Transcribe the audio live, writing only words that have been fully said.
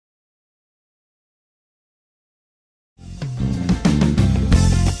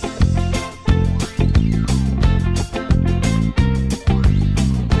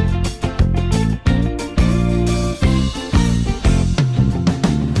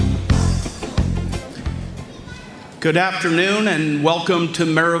Good afternoon and welcome to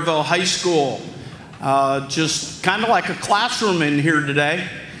Merrillville High School. Just kind of like a classroom in here today.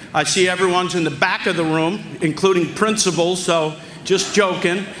 I see everyone's in the back of the room, including principals, so just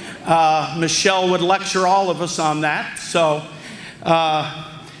joking. Michelle would lecture all of us on that. So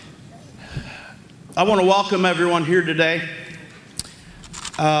I want to welcome everyone here today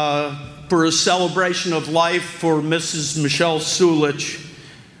for a celebration of life for Mrs. Michelle Sulich.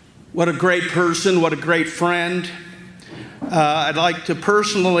 What a great person, what a great friend. I'd like to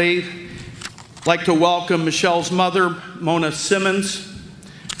personally welcome Michelle's mother, Mona Simmons,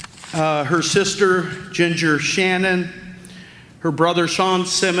 her sister, Ginger Shannon, her brother, Sean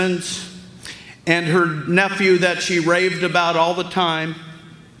Simmons, and her nephew that she raved about all the time,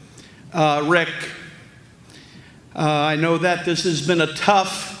 Rick. I know that this has been a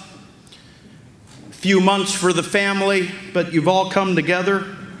tough few months for the family, but you've all come together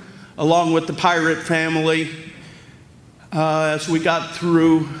along with the Pirate family as we got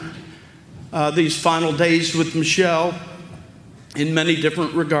through these final days with Michelle in many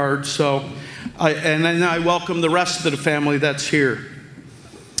different regards. So, and then I welcome the rest of the family that's here.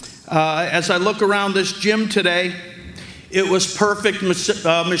 As I look around this gym today, it was perfect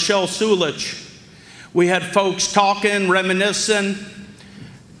Michelle Sulich. We had folks talking, reminiscing,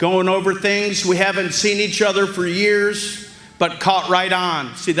 going over things. We haven't seen each other for years, but caught right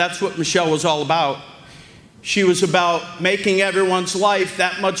on. See, that's what Michelle was all about. She was about making everyone's life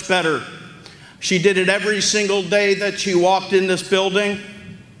that much better. She did it every single day that she walked in this building.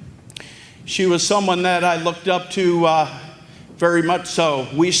 She was someone that I looked up to very much so.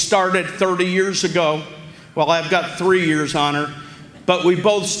 We started 30 years ago. Well, I've got 3 years on her, but we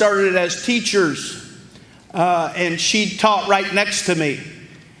both started as teachers, and she taught right next to me.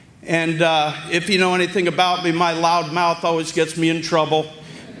 And if you know anything about me, my loud mouth always gets me in trouble.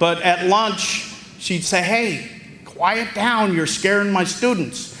 But at lunch, she'd say, "Hey, quiet down, you're scaring my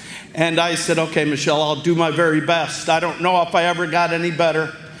students." And I said, "Okay, Michelle, I'll do my very best." I don't know if I ever got any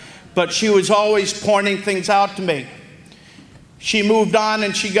better, but she was always pointing things out to me. She moved on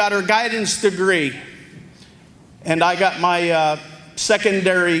and she got her guidance degree. And I got my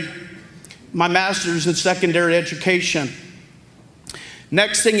my master's in secondary education.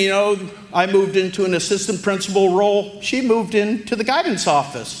 Next thing you know, I moved into an assistant principal role. She moved into the guidance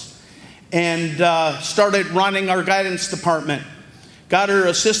office and started running our guidance department. Got her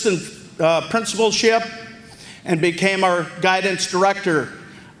assistant principalship and became our guidance director.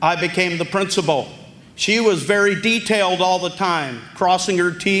 I became the principal. She was very detailed all the time, crossing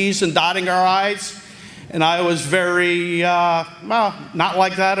her T's and dotting her I's. And I was very, well, not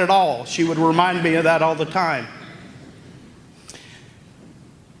like that at all. She would remind me of that all the time.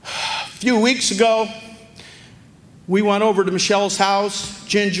 A few weeks ago, we went over to Michelle's house.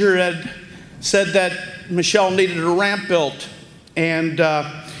 Ginger had said that Michelle needed a ramp built. And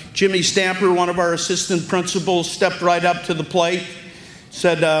Jimmy Stamper, one of our assistant principals, stepped right up to the plate,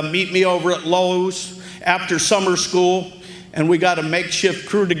 said, "Meet me over at Lowe's after summer school." And we got a makeshift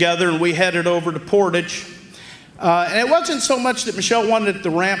crew together and we headed over to Portage. And it wasn't so much that Michelle wanted the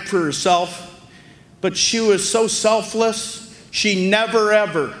ramp for herself, but she was so selfless. She never,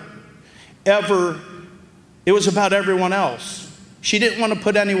 ever, it was about everyone else. She didn't want to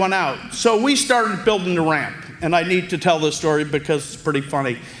put anyone out. So we started building the ramp. And I need to tell this story because it's pretty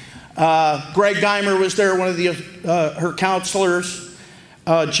funny. Greg Geimer was there, one of her counselors.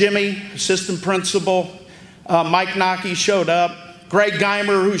 Jimmy, assistant principal. Mike Nockey showed up. Greg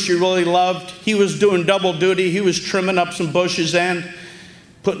Geimer, who she really loved, he was doing double duty. He was trimming up some bushes and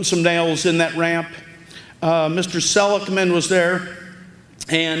putting some nails in that ramp. Mr. Seligman was there.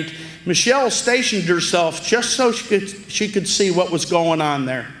 And Michelle stationed herself just so she could see what was going on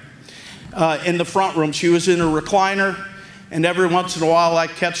there. In the front room, she was in a recliner, and every once in a while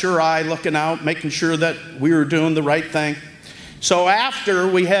I'd catch her eye looking out, making sure that we were doing the right thing. So after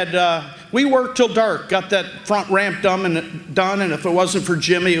we worked till dark, got that front ramp done, and if it wasn't for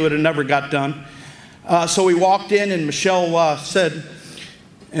Jimmy, it would have never got done. So we walked in, and Michelle said,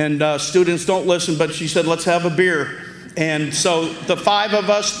 and students don't listen, but she said, "Let's have a beer." And so the 5 of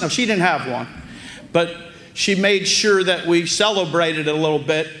us, now she didn't have one, but she made sure that we celebrated a little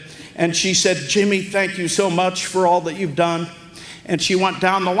bit. And she said, "Jimmy, thank you so much for all that you've done." And she went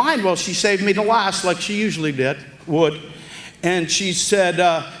down the line. Well, she saved me to last like she usually would. And she said,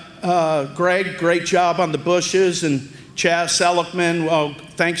 "Greg, great job on the bushes." And Chaz Seligman, "Well,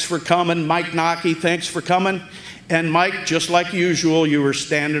 thanks for coming." Mike Nockey, "Thanks for coming." And Mike, just like usual, you were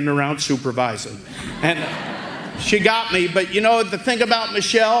standing around supervising. And she got me. But you know, the thing about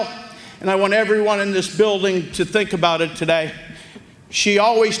Michelle, and I want everyone in this building to think about it today, She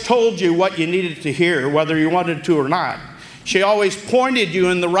always told you what you needed to hear, whether you wanted to or not. She always pointed you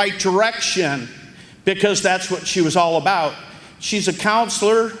in the right direction because that's what she was all about. She's a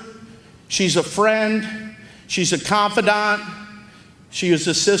counselor. She's a friend. She's a confidant. She is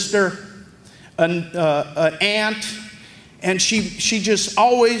a sister, an aunt. And she just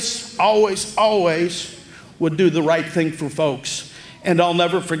always would do the right thing for folks. And I'll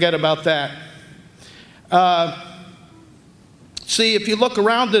never forget about that. See, if you look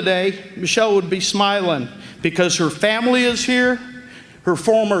around today, Michelle would be smiling because her family is here, her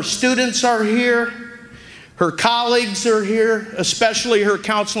former students are here, her colleagues are here, especially her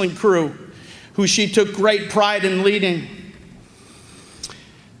counseling crew, who she took great pride in leading.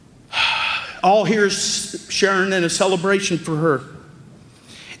 All here sharing in a celebration for her.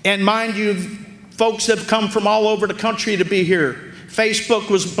 And mind you, folks have come from all over the country to be here. Facebook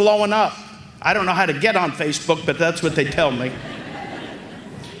was blowing up. I don't know how to get on Facebook, but that's what they tell me.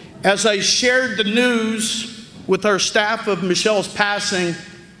 As I shared the news with our staff of Michelle's passing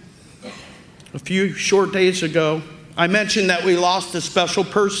a few short days ago, I mentioned that we lost a special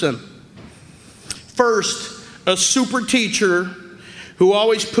person. First, a super teacher who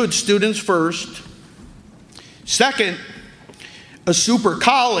always put students first. Second, a super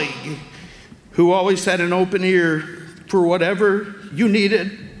colleague who always had an open ear for whatever you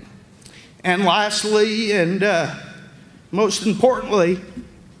needed. And lastly, and most importantly,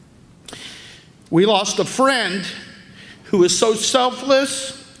 we lost a friend who was so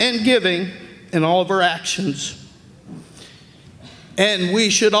selfless and giving in all of her actions. And we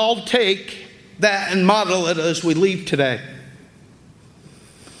should all take that and model it as we leave today.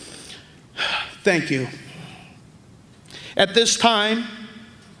 Thank you. At this time,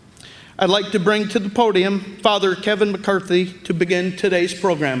 I'd like to bring to the podium Father Kevin McCarthy to begin today's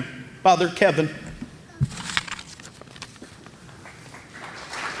program. Father Kevin.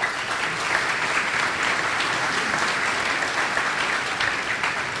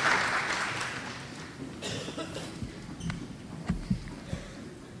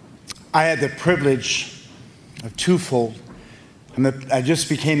 I had the privilege of twofold. I just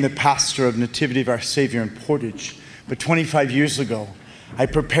became the pastor of Nativity of Our Savior in Portage. But 25 years ago, I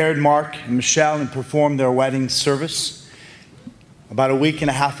prepared Mark and Michelle and performed their wedding service. About a week and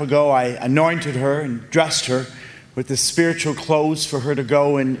a half ago, I anointed her and dressed her with the spiritual clothes for her to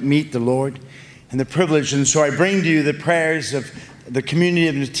go and meet the Lord and the privilege. And so I bring to you the prayers of the community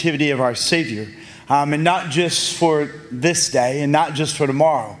of Nativity of Our Savior. And not just for this day and not just for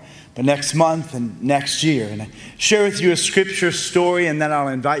tomorrow, but next month and next year. And I share with you a scripture story, and then I'll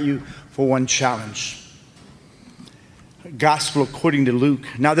invite you for one challenge. Gospel according to Luke.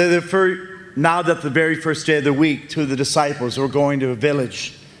 Now that the very first day of the week, two of the disciples were going to a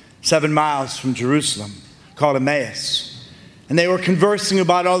village 7 miles from Jerusalem called Emmaus. And they were conversing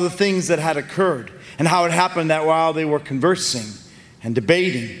about all the things that had occurred and how it happened that while they were conversing and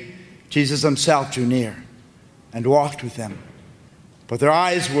debating, Jesus himself drew near and walked with them. But their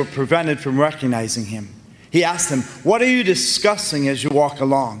eyes were prevented from recognizing him. He asked them, "What are you discussing as you walk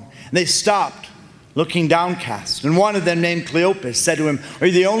along?" And they stopped, looking downcast. And one of them, named Cleopas, said to him, "Are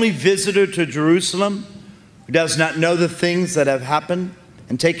you the only visitor to Jerusalem who does not know the things that have happened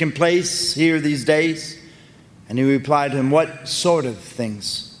and taken place here these days?" And he replied to them, "What sort of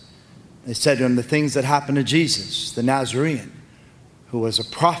things?" They said to him, "The things that happened to Jesus, the Nazarene, who was a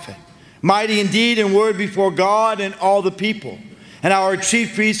prophet, mighty in deed and word before God and all the people. And our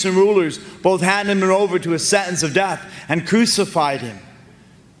chief priests and rulers both handed him over to a sentence of death and crucified him.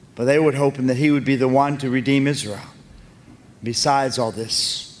 But they would hope that he would be the one to redeem Israel. Besides all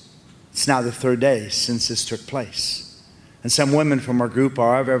this, it's now the third day since this took place. And some women from our group,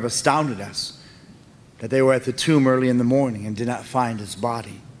 however, have astounded us that they were at the tomb early in the morning and did not find his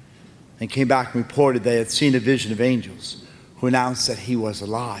body. And came back and reported they had seen a vision of angels who announced that he was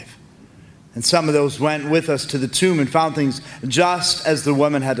alive. And some of those went with us to the tomb and found things just as the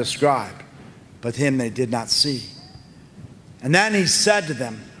women had described, but him they did not see." And then he said to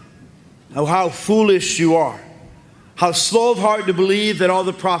them, "Oh, how foolish you are, how slow of heart to believe that all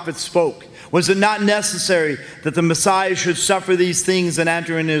the prophets spoke. Was it not necessary that the Messiah should suffer these things and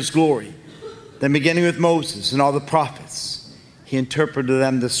enter into his glory?" Then beginning with Moses and all the prophets, he interpreted to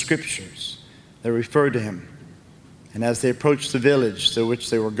them the scriptures that referred to him. And as they approached the village to which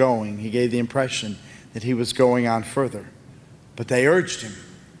they were going, he gave the impression that he was going on further. But they urged him,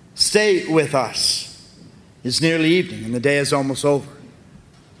 "Stay with us. It's nearly evening and the day is almost over."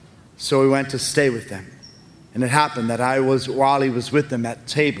 So he went to stay with them. And it happened that while he was with them at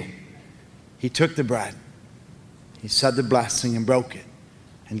table, he took the bread, he said the blessing and broke it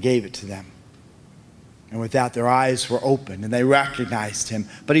and gave it to them. And with that, their eyes were opened, and they recognized him.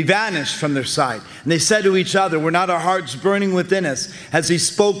 But he vanished from their sight. And they said to each other, were not our hearts burning within us as he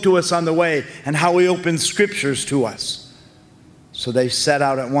spoke to us on the way, and how he opened scriptures to us? So they set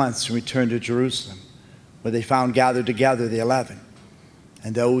out at once and returned to Jerusalem, where they found gathered together the 11,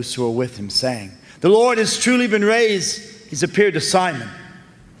 and those who were with him, saying, the Lord has truly been raised. He's appeared to Simon.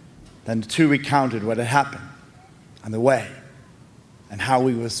 Then the two recounted what had happened on the way, and how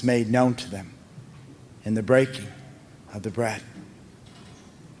he was made known to them in the breaking of the bread.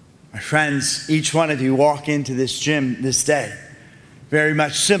 My friends, each one of you walk into this gym this day very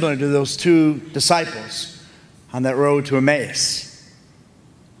much similar to those two disciples on that road to Emmaus.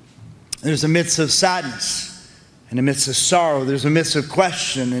 There's a midst of sadness, in the midst of sorrow. There's a midst of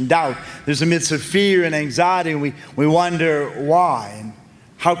question and doubt. There's a midst of fear and anxiety, and we wonder why and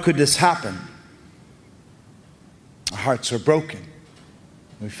how could this happen? Our hearts are broken.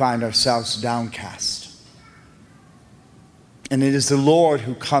 We find ourselves downcast. And it is the Lord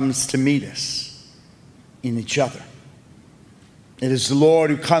who comes to meet us in each other. It is the Lord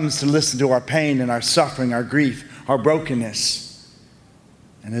who comes to listen to our pain and our suffering, our grief, our brokenness.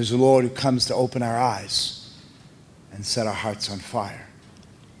 And it is the Lord who comes to open our eyes and set our hearts on fire.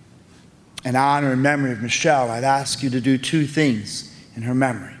 In honor and memory of Michelle, I'd ask you to do two things in her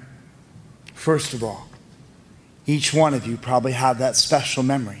memory. First of all, each one of you probably have that special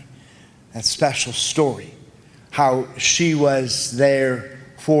memory, that special story, how she was there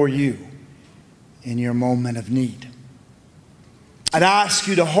for you in your moment of need. I'd ask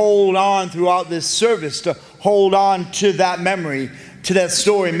you to hold on throughout this service, to hold on to that memory, to that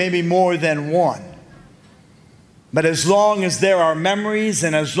story, maybe more than one. But as long as there are memories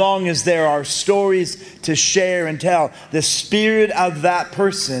and as long as there are stories to share and tell, the spirit of that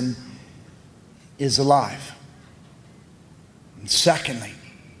person is alive. And secondly,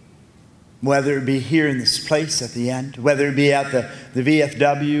 whether it be here in this place at the end, whether it be at the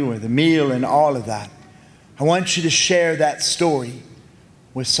VFW or the meal and all of that, I want you to share that story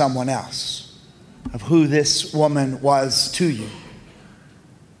with someone else of who this woman was to you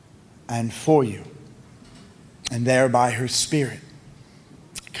and for you. And thereby her spirit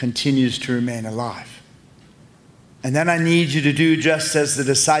continues to remain alive. And then I need you to do just as the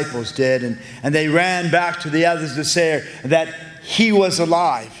disciples did. And they ran back to the others to say that he was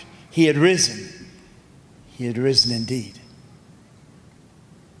alive. He had risen. He had risen indeed.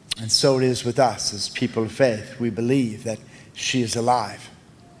 And so it is with us as people of faith. We believe that she is alive.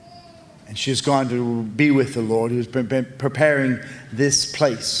 And she has gone to be with the Lord, who has been preparing this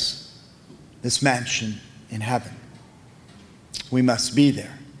place, this mansion in heaven. We must be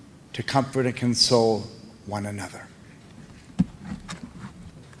there to comfort and console one another.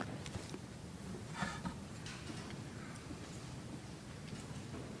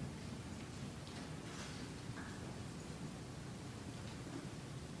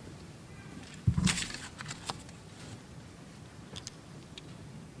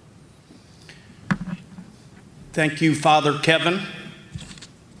 Thank you, Father Kevin.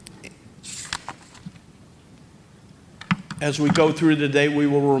 As we go through the day, we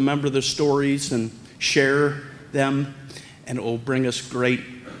will remember the stories and share them, and it will bring us great,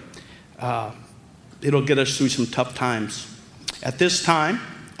 it'll get us through some tough times. At this time,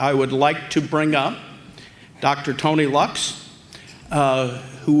 I would like to bring up Dr. Tony Lux,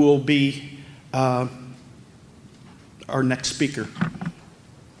 who will be our next speaker.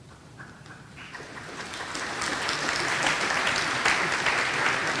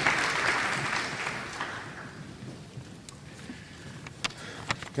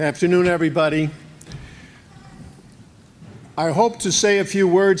 Good afternoon, everybody. I hope to say a few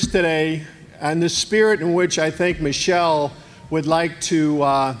words today on the spirit in which I think Michelle would like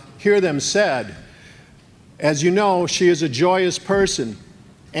to hear them said. As you know, she is a joyous person,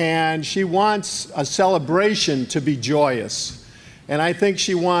 and she wants a celebration to be joyous. And I think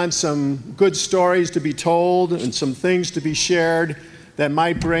she wants some good stories to be told and some things to be shared that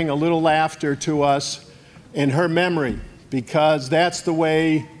might bring a little laughter to us in her memory, because that's the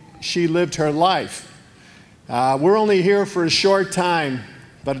way she lived her life. We're only here for a short time,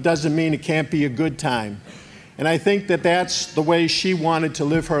 but it doesn't mean it can't be a good time. And I think that that's the way she wanted to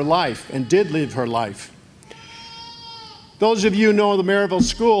live her life and did live her life. Those of you who know the Merrillville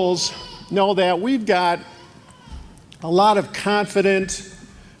schools know that we've got a lot of confident,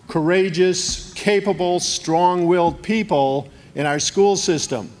 courageous, capable, strong-willed people in our school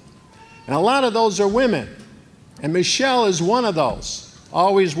system. And a lot of those are women. And Michelle is one of those,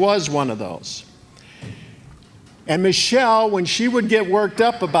 always was one of those. And Michelle, when she would get worked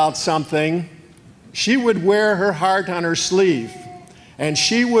up about something, she would wear her heart on her sleeve. And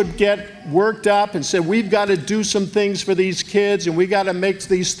she would get worked up and say, we've got to do some things for these kids, and we got to make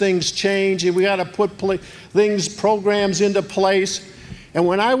these things change, and we got to put programs into place. And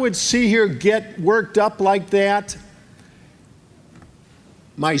when I would see her get worked up like that,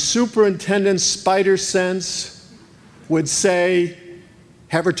 my superintendent's spider sense would say,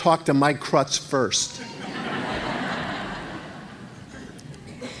 have her talk to Mike Krutz first.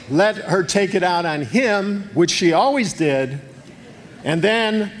 Let her take it out on him, which she always did, and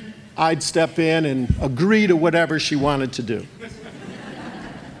then I'd step in and agree to whatever she wanted to do.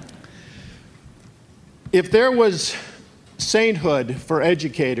 If there was sainthood for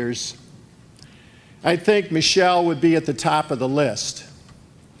educators, I think Michelle would be at the top of the list.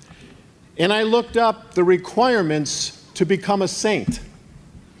 And I looked up the requirements to become a saint.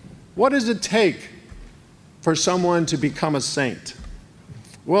 What does it take for someone to become a saint?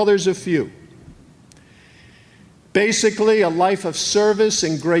 Well, there's a few. Basically, a life of service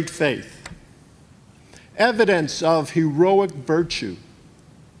and great faith. Evidence of heroic virtue.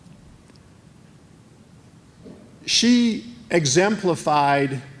 She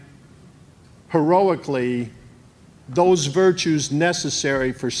exemplified heroically those virtues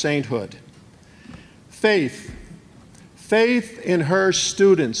necessary for sainthood. Faith. Faith in her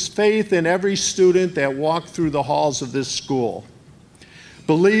students. Faith in every student that walked through the halls of this school.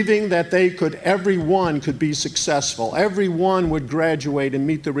 Believing that everyone could be successful. Everyone would graduate and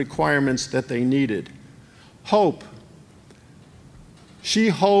meet the requirements that they needed. Hope. She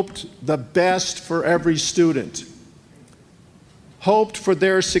hoped the best for every student. Hoped for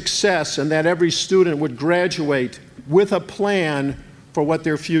their success and that every student would graduate with a plan for what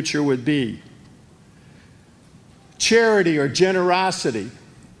their future would be. Charity or generosity.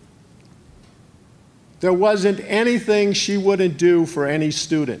 There wasn't anything she wouldn't do for any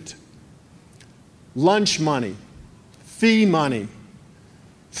student. Lunch money, fee money,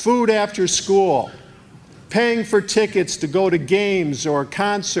 food after school, paying for tickets to go to games or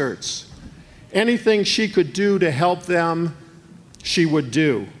concerts. Anything she could do to help them, she would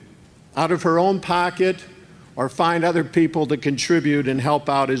do, out of her own pocket or find other people to contribute and help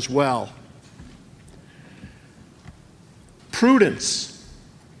out as well. Prudence.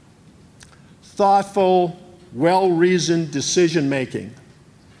 Thoughtful, well-reasoned decision-making.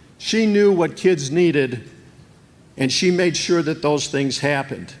 She knew what kids needed, and she made sure that those things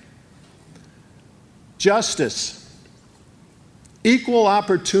happened. Justice. Equal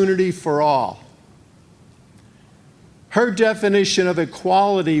opportunity for all. Her definition of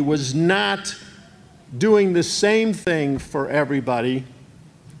equality was not doing the same thing for everybody,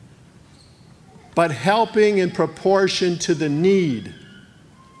 but helping in proportion to the need.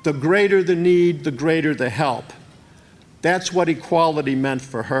 The greater the need, the greater the help. That's what equality meant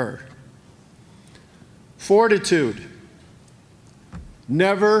for her. Fortitude.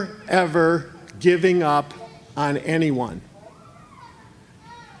 Never, ever giving up on anyone.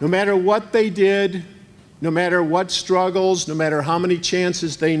 No matter what they did, no matter what struggles, no matter how many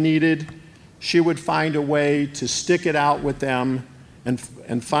chances they needed, she would find a way to stick it out with them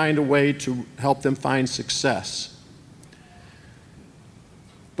and find a way to help them find success.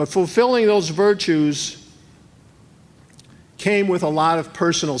 But fulfilling those virtues came with a lot of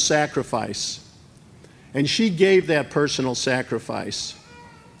personal sacrifice. And she gave that personal sacrifice.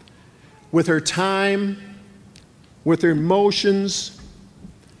 With her time, with her emotions,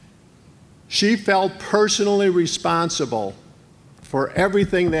 she felt personally responsible for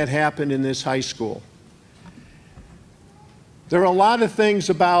everything that happened in this high school. There are a lot of things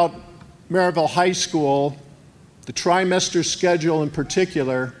about Merrillville High School, the trimester schedule in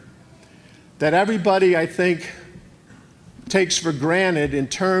particular, that everybody, I think, takes for granted in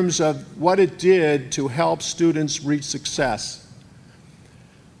terms of what it did to help students reach success.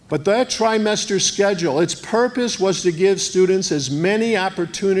 But that trimester schedule, its purpose was to give students as many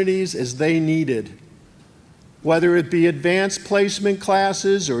opportunities as they needed, whether it be advanced placement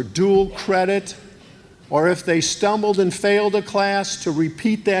classes or dual credit, or if they stumbled and failed a class, to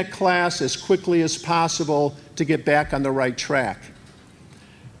repeat that class as quickly as possible to get back on the right track.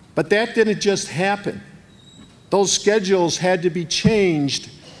 But that didn't just happen. Those schedules had to be changed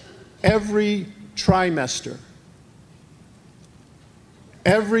every trimester.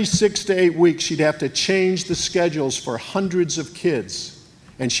 Every 6 to 8 weeks, she'd have to change the schedules for hundreds of kids,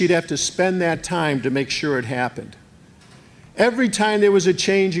 and she'd have to spend that time to make sure it happened. Every time there was a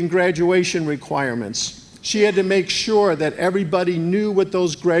change in graduation requirements, she had to make sure that everybody knew what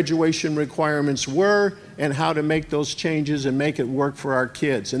those graduation requirements were and how to make those changes and make it work for our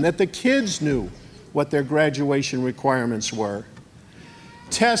kids, and that the kids knew what their graduation requirements were.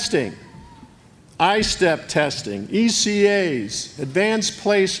 Testing, I-STEP testing, ECAs, advanced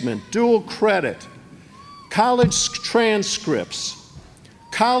placement, dual credit, college transcripts,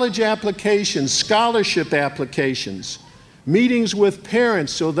 college applications, scholarship applications, meetings with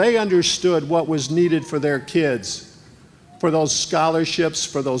parents so they understood what was needed for their kids, for those scholarships,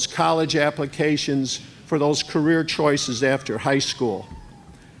 for those college applications, for those career choices after high school.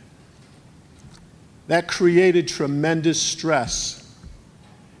 That created tremendous stress.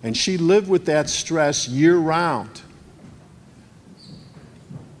 And she lived with that stress year-round.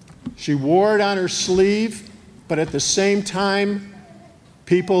 She wore it on her sleeve, but at the same time,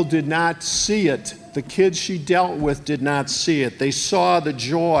 people did not see it. The kids she dealt with did not see it. They saw the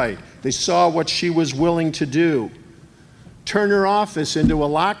joy. They saw what she was willing to do. Turn her office into a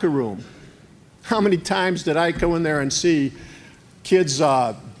locker room. How many times did I go in there and see kids'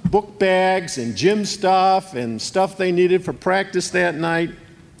 book bags and gym stuff and stuff they needed for practice that night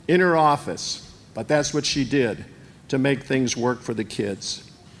in her office? But that's what she did to make things work for the kids.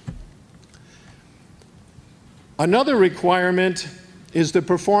 Another requirement is the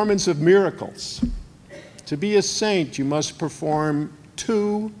performance of miracles. To be a saint, you must perform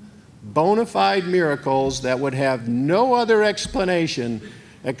 2 bona fide miracles that would have no other explanation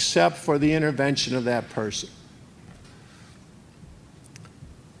except for the intervention of that person.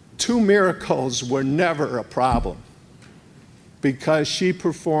 2 miracles were never a problem because she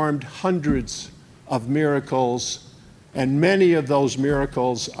performed hundreds of miracles, and many of those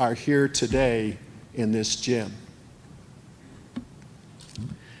miracles are here today in this gym.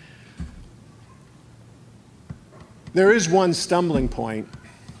 There is one stumbling point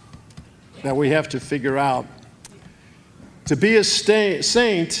that we have to figure out. To be a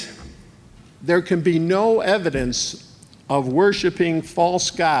saint, there can be no evidence of worshiping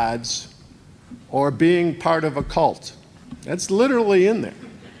false gods or being part of a cult. That's literally in there.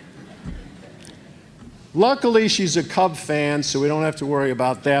 Luckily, she's a Cub fan, so we don't have to worry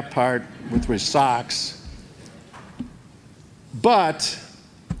about that part with her socks. But,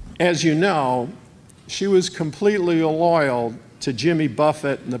 as you know, she was completely loyal to Jimmy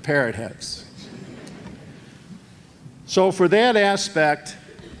Buffett and the Parrot Heads. So for that aspect,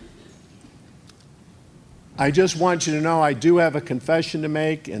 I just want you to know I do have a confession to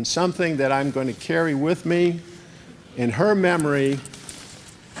make and something that I'm going to carry with me in her memory,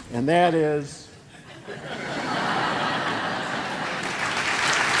 and that is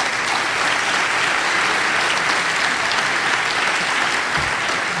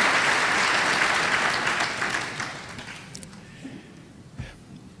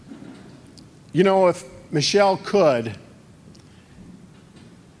you know, if Michelle could,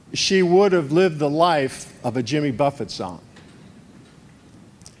 she would have lived the life of a Jimmy Buffett song.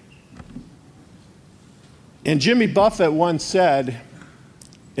 And Jimmy Buffett once said,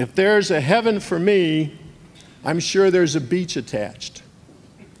 "If there's a heaven for me, I'm sure there's a beach attached."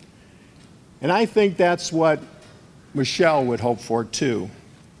 And I think that's what Michelle would hope for too.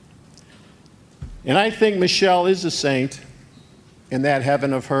 And I think Michelle is a saint in that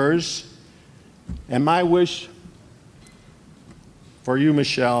heaven of hers. And my wish for you,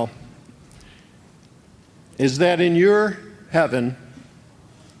 Michelle, is that in your heaven,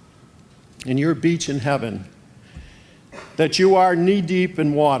 in your beach in heaven, that you are knee-deep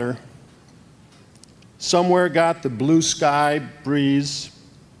in water, somewhere got the blue sky breeze,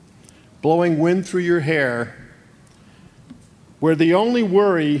 blowing wind through your hair, where the only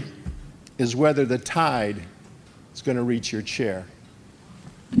worry is whether the tide is going to reach your chair.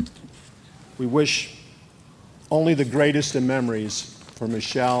 We wish only the greatest of memories for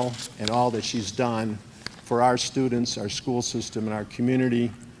Michelle and all that she's done for our students, our school system, and our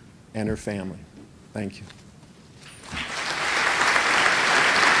community, and her family. Thank you.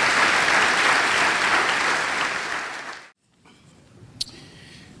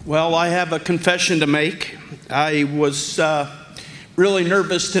 Well, I have a confession to make. I was really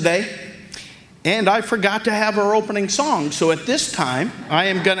nervous today, and I forgot to have our opening song. So at this time, I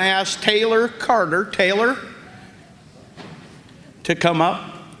am going to ask Taylor Carter, Taylor, to come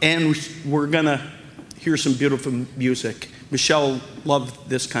up, and we're going to hear some beautiful music. Michelle loved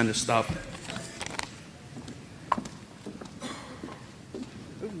this kind of stuff.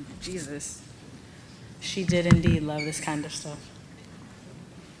 Ooh, Jesus. She did indeed love this kind of stuff.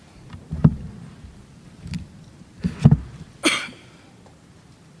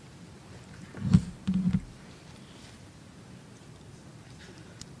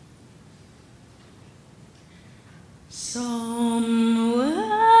 Somewhere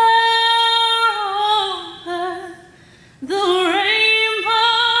over the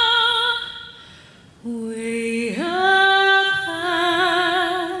rainbow, way up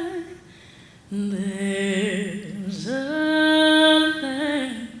high,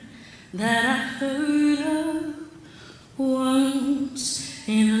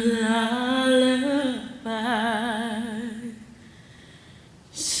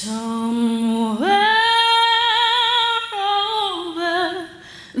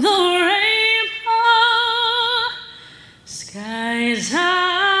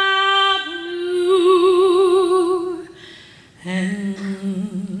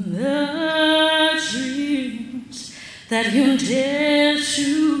 that you dare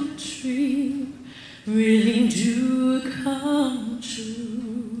to dream really do come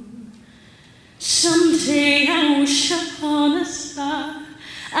true. Someday I wish upon a star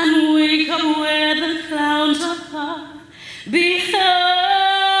and wake up where the clouds are far behind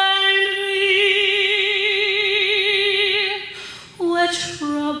me, where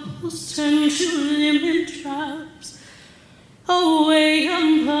troubles turn to lemon drops, away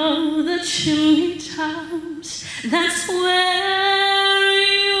above the chimney tops. That's where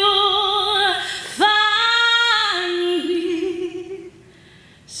you'll find me,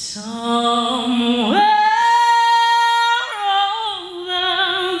 somewhere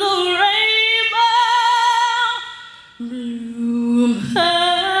over the rainbow. Bluebirds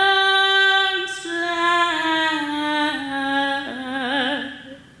fly,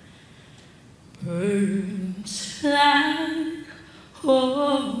 birds fly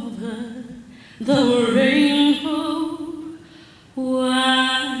over the rainbow.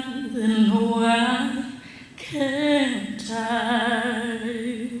 Why then why can't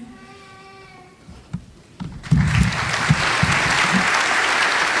I?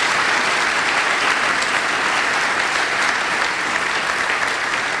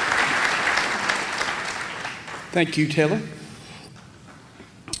 Thank you, Taylor.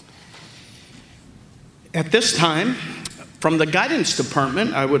 At this time, from the guidance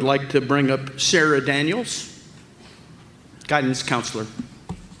department, I would like to bring up Sarah Daniels, guidance counselor.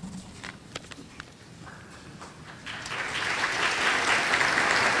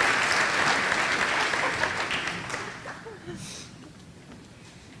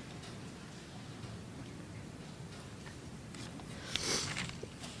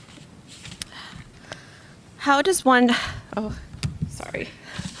 How does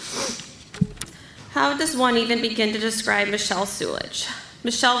one even begin to describe Michelle Sulich?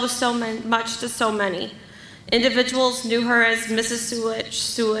 Michelle was so much to so many. Individuals knew her as Mrs. Sulich,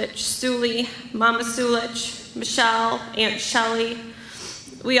 Sulich, Mama Sulich, Michelle, Aunt Shelley.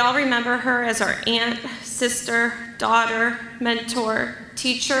 We all remember her as our aunt, sister, daughter, mentor,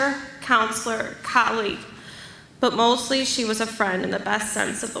 teacher, counselor, colleague, but mostly she was a friend in the best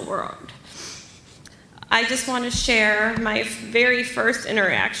sense of the word. I just want to share my very first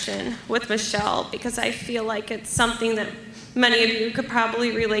interaction with Michelle because I feel like it's something that many of you could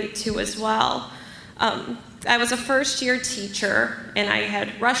probably relate to as well. I was a first-year teacher, and I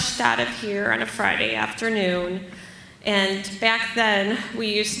had rushed out of here on a Friday afternoon. And back then,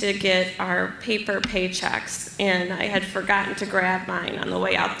 we used to get our paper paychecks, and I had forgotten to grab mine on the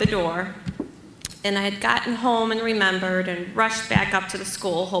way out the door. And I had gotten home and remembered and rushed back up to the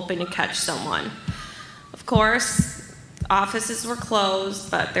school hoping to catch someone. Of course, offices were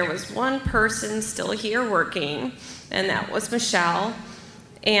closed, but there was one person still here working, and that was Michelle.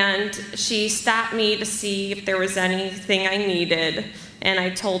 And she stopped me to see if there was anything I needed, and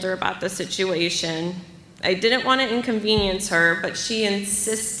I told her about the situation. I didn't want to inconvenience her, but she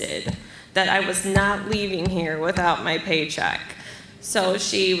insisted that I was not leaving here without my paycheck. So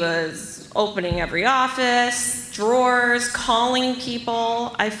she was opening every office, drawers, calling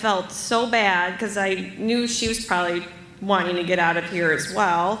people. I felt so bad because I knew she was probably wanting to get out of here as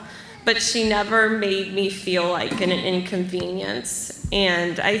well, but she never made me feel like an inconvenience.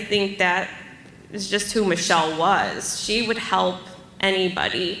 And I think that is just who Michelle was. She would help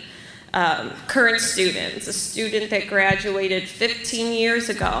anybody. Current students, a student that graduated 15 years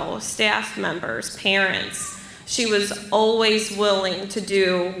ago, staff members, parents. She was always willing to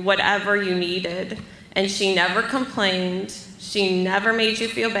do whatever you needed, and she never complained. She never made you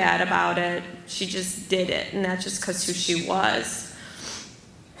feel bad about it. She just did it, and that's just because who she was.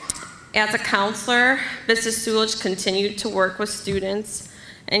 As a counselor, Mrs. Sulich continued to work with students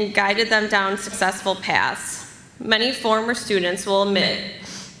and guided them down successful paths. Many former students will admit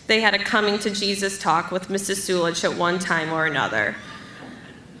they had a coming to Jesus talk with Mrs. Sulich at one time or another.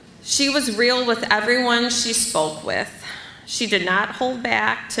 She was real with everyone she spoke with. She did not hold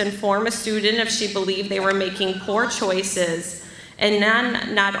back to inform a student if she believed they were making poor choices, and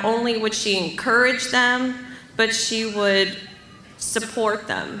not only would she encourage them, but she would support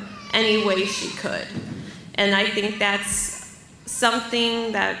them any way she could. And I think that's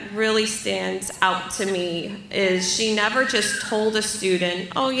something that really stands out to me, is she never just told a student,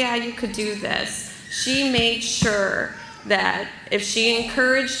 oh yeah, you could do this. She made sure that if she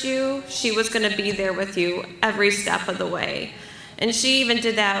encouraged you, she was going to be there with you every step of the way. And she even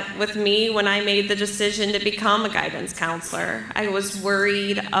did that with me when I made the decision to become a guidance counselor. I was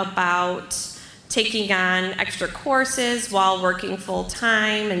worried about taking on extra courses while working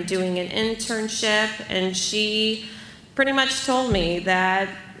full-time and doing an internship, and she pretty much told me that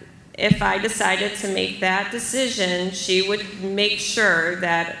if I decided to make that decision, she would make sure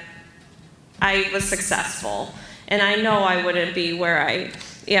that I was successful. And I know I wouldn't be where I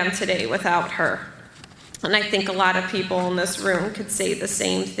am today without her. And I think a lot of people in this room could say the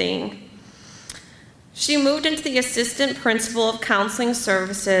same thing. She moved into the assistant principal of counseling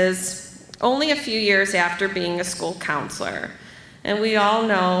services only a few years after being a school counselor. And we all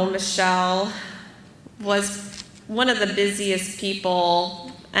know Michelle was one of the busiest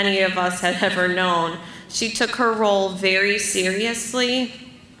people any of us had ever known. She took her role very seriously.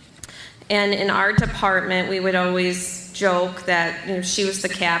 And in our department, we would always joke that she was the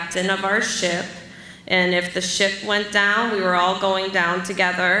captain of our ship. And if the ship went down, we were all going down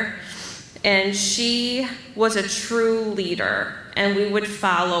together. And she was a true leader, and we would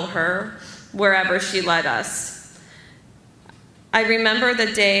follow her wherever she led us. I remember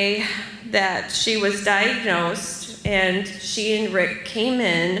the day that she was diagnosed, and she and Rick came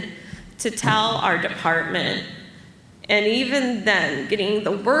in to tell our department. And even then, getting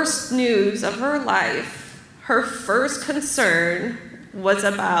the worst news of her life, her first concern was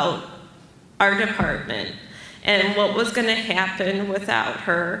about our department and what was going to happen without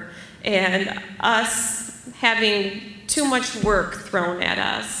her, and us having too much work thrown at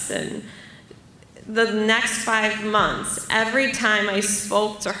us. And the next 5 months, every time I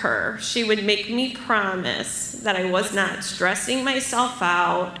spoke to her, she would make me promise that I was not stressing myself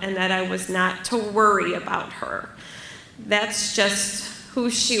out and that I was not to worry about her. That's just who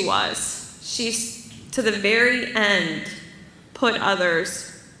she was. She's, to the very end, put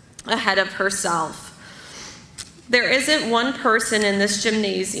others ahead of herself. There isn't one person in this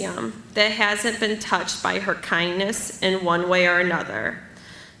gymnasium that hasn't been touched by her kindness in one way or another.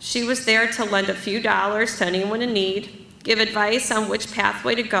 She was there to lend a few dollars to anyone in need, give advice on which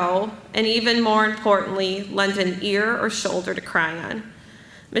pathway to go, and even more importantly, lend an ear or shoulder to cry on.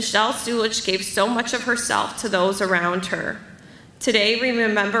 Michelle Sulich gave so much of herself to those around her. Today, we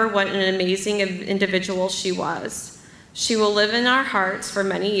remember what an amazing individual she was. She will live in our hearts for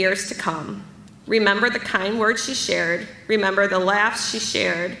many years to come. Remember the kind words she shared, remember the laughs she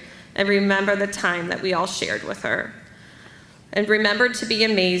shared, and remember the time that we all shared with her. And remember to be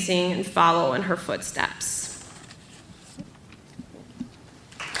amazing and follow in her footsteps.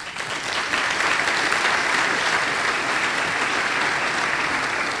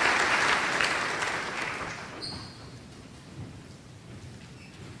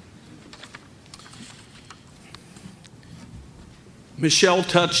 Michelle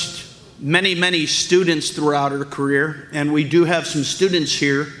touched many, many students throughout her career, and we do have some students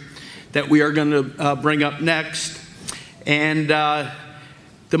here that we are going to bring up next. And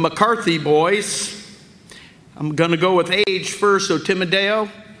the McCarthy boys, I'm going to go with age first, so Timoteo,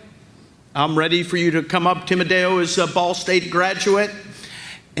 I'm ready for you to come up. Timoteo is a Ball State graduate,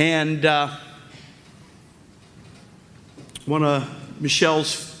 and one of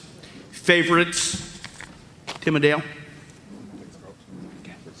Michelle's favorites, Timoteo.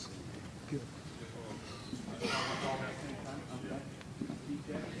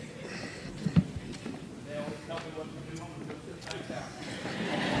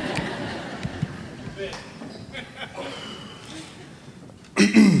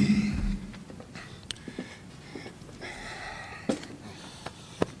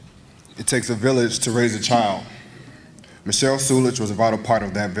 It takes a village to raise a child. Michelle Sulich was a vital part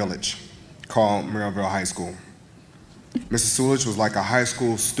of that village, called Merrillville High School. Mrs. Sulich was like a high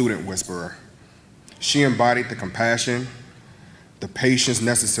school student whisperer. She embodied the compassion, the patience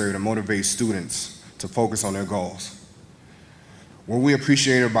necessary to motivate students to focus on their goals. What we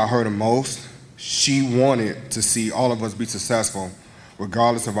appreciated about her the most, she wanted to see all of us be successful,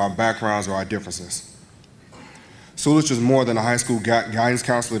 regardless of our backgrounds or our differences. Sulich was more than a high school guidance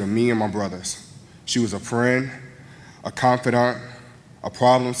counselor to me and my brothers. She was a friend, a confidant, a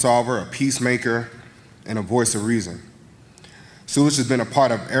problem solver, a peacemaker, and a voice of reason. Sulich has been a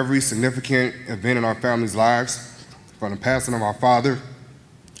part of every significant event in our family's lives, from the passing of our father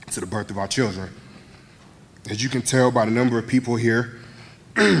to the birth of our children. As you can tell by the number of people here,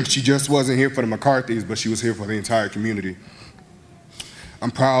 she just wasn't here for the McCarthys, but she was here for the entire community. I'm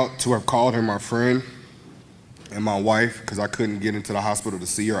proud to have called her my friend and my wife, because I couldn't get into the hospital to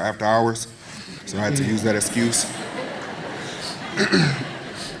see her after hours, so I had to use that excuse.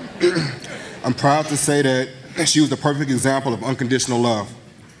 I'm proud to say that she was the perfect example of unconditional love.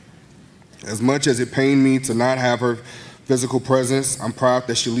 As much as it pained me to not have her physical presence, I'm proud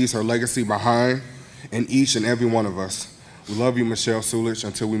that she leaves her legacy behind in each and every one of us. We love you, Michelle Sulich,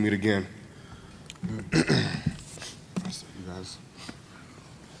 until we meet again. You guys.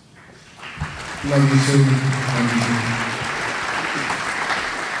 Love you, Sulich. Love you.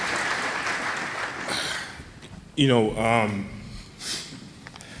 You know,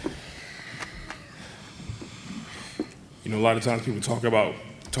 a lot of times people talk about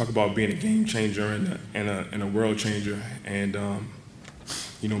being a game changer and a world changer, and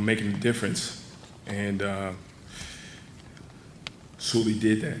making a difference. And Sulich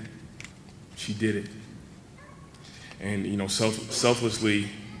did that. She did it. And selfishly,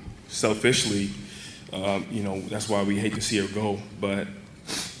 that's why we hate to see her go. But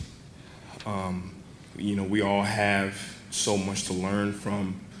we all have so much to learn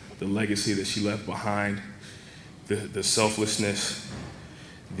from the legacy that she left behind. The selflessness,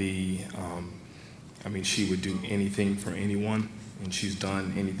 she would do anything for anyone, and she's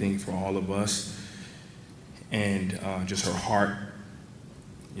done anything for all of us. And just her heart,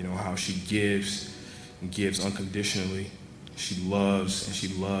 how she gives unconditionally. She loves, and she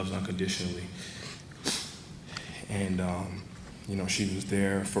loves unconditionally. And, she was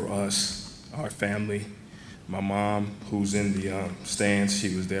there for us, our family. My mom, who's in the stands,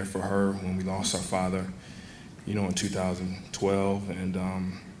 she was there for her when we lost our father, in 2012, and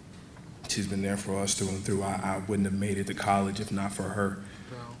she's been there for us through and through. I wouldn't have made it to college if not for her.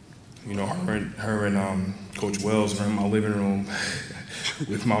 Her and Coach Wells were in my living room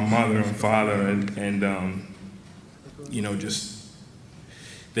with my mother and father, and just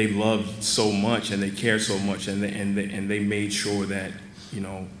they loved so much and they cared so much, and they made sure that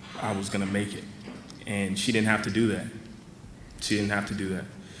I was gonna make it, and she didn't have to do that. She didn't have to do that.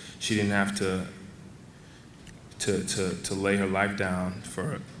 She didn't have to lay her life down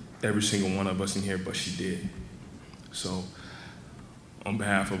for every single one of us in here, but she did. So on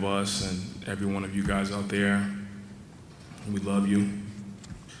behalf of us and every one of you guys out there, we love you.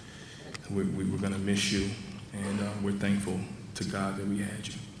 We're gonna miss you, and we're thankful to God that we had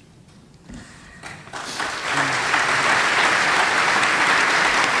you.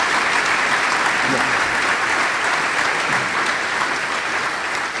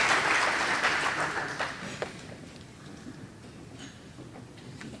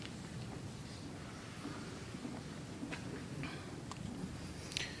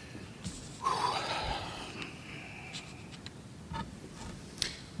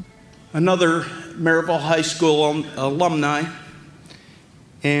 Another Merrillville High School alumni,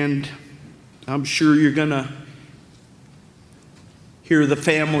 and I'm sure you're gonna hear the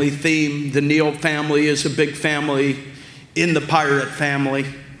family theme. The Neal family is a big family in the Pirate family,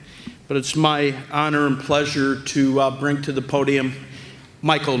 but it's my honor and pleasure to bring to the podium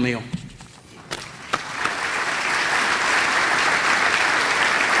Michael Neal.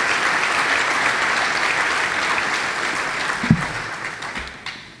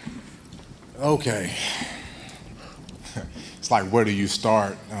 Okay. It's like, where do you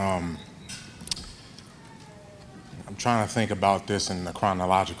start? I'm trying to think about this in the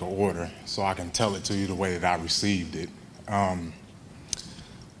chronological order so I can tell it to you the way that I received it.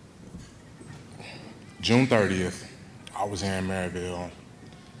 June 30th, I was here in Merrillville,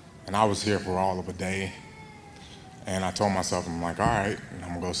 and I was here for all of a day. And I told myself, I'm like, all right, I'm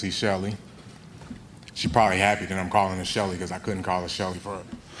gonna go see Shelly. She's probably happy that I'm calling her Shelly because I couldn't call her Shelly for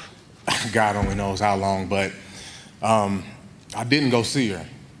God only knows how long, but I didn't go see her.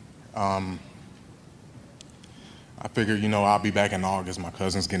 I figured, I'll be back in August. My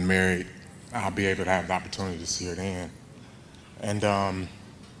cousin's getting married. I'll be able to have the opportunity to see her then. And,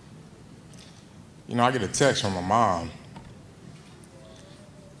 I get a text from my mom.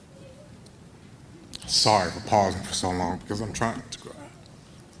 Sorry for pausing for so long because I'm trying to cry.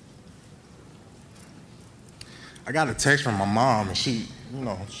 I got a text from my mom, and she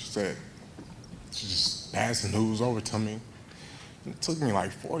said, she just passed the news over to me. It took me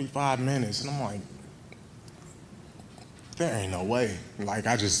like 45 minutes, and I'm like, there ain't no way. Like,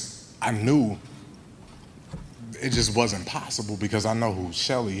 I knew it just wasn't possible because I know who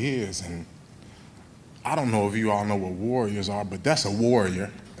Shelly is, and I don't know if you all know what warriors are, but that's a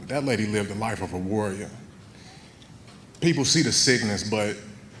warrior. That lady lived the life of a warrior. People see the sickness, but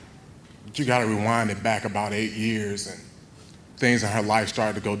you gotta rewind it back about 8 years, and things in her life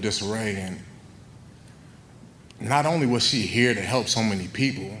started to go disarray. And not only was she here to help so many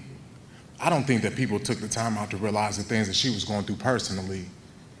people, I don't think that people took the time out to realize the things that she was going through personally.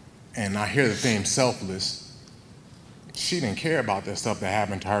 And I hear the theme selfless. She didn't care about that stuff that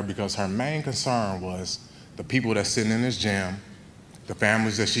happened to her because her main concern was the people that's sitting in this gym, the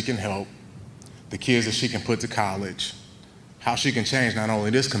families that she can help, the kids that she can put to college, how she can change not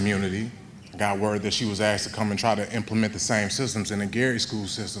only this community. I got word that she was asked to come and try to implement the same systems in the Gary school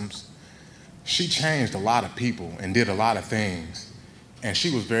systems. She changed a lot of people and did a lot of things. And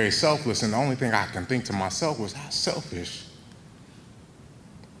she was very selfless, and the only thing I can think to myself was, how selfish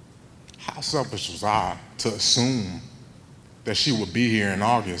how selfish was I to assume that she would be here in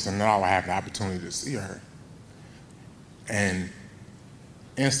August and that I would have the opportunity to see her? And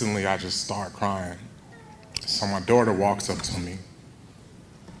instantly I just start crying. So my daughter walks up to me.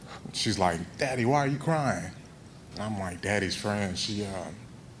 She's like, "Daddy, why are you crying?" And I'm like, "Daddy's friend, she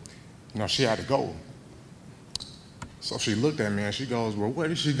had to go." So she looked at me and she goes, "Well, where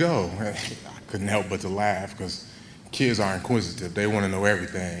did she go?" And I couldn't help but to laugh because kids are inquisitive. They want to know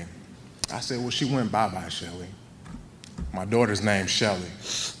everything. I said, "Well, she went bye-bye, Shelly." My daughter's named Shelly.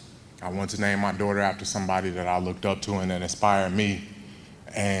 I wanted to name my daughter after somebody that I looked up to and that inspired me.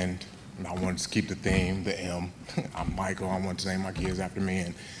 And I wanted to keep the theme, the M. I'm Michael. I wanted to name my kids after me.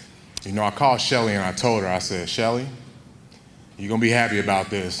 And, I called Shelly and I told her, I said, "Shelly, you're going to be happy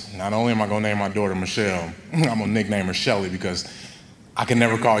about this. Not only am I going to name my daughter Michelle, I'm going to nickname her Shelly because I can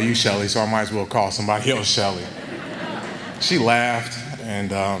never call you Shelly, so I might as well call somebody else Shelly." She laughed,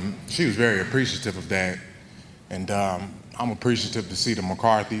 and she was very appreciative of that. And I'm appreciative to see the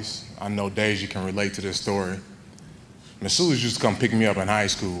McCarthys. I know, Deja, you can relate to this story. Miss Sulich used to come pick me up in high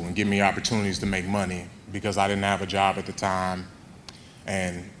school and give me opportunities to make money because I didn't have a job at the time.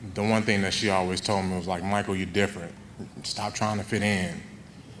 And the one thing that she always told me was like, "Michael, you're different. Stop trying to fit in.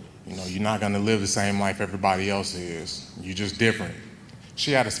 You're not gonna live the same life everybody else is. You're just different."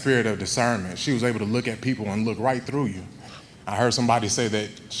 She had a spirit of discernment. She was able to look at people and look right through you. I heard somebody say that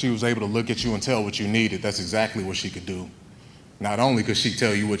she was able to look at you and tell what you needed. That's exactly what she could do. Not only could she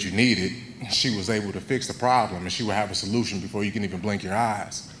tell you what you needed, she was able to fix the problem, and she would have a solution before you can even blink your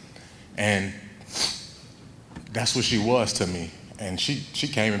eyes. And that's what she was to me. And she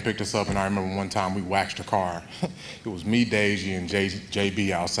came and picked us up, and I remember one time we waxed her car. It was me, Deja, and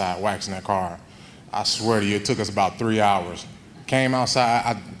JB outside waxing that car. I swear to you, it took us about 3 hours. Came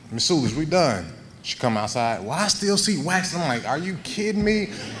outside, "Miss Sulich, we done." She come outside, "Well, I still see wax." I'm like, "Are you kidding me?"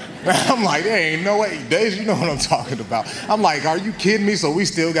 I'm like, "There ain't no way." Deja, you know what I'm talking about. I'm like, "Are you kidding me?" So we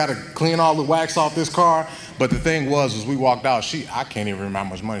still got to clean all the wax off this car. But the thing was we walked out, I can't even remember how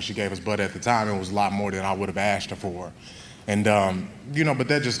much money she gave us, but at the time it was a lot more than I would have asked her for. And, but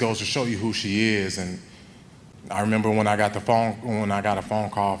that just goes to show you who she is. And I remember when I got a phone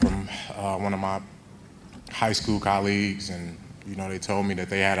call from one of my high school colleagues, and, they told me that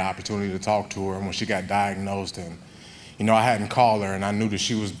they had an opportunity to talk to her when she got diagnosed. And, I hadn't called her, and I knew that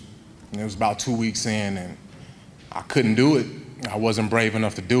it was about 2 weeks in, and I couldn't do it. I wasn't brave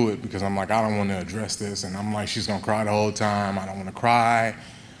enough to do it because I'm like, I don't want to address this. And I'm like, she's going to cry the whole time. I don't want to cry.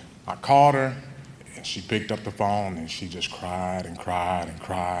 I called her. And she picked up the phone and she just cried and cried and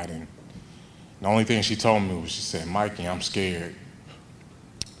cried. And the only thing she told me was, she said, "Mikey, I'm scared."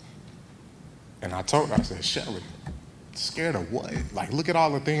 And I told her, I said, "Shelly, scared of what? Like, look at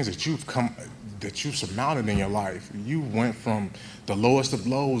all the things that you've surmounted in your life. You went from the lowest of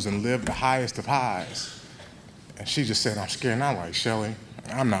lows and lived the highest of highs." And she just said, "I'm scared." And I'm like, "Shelly,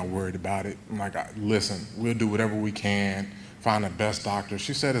 I'm not worried about it." I'm like, "Listen, we'll do whatever we can. Find the bbest doctor."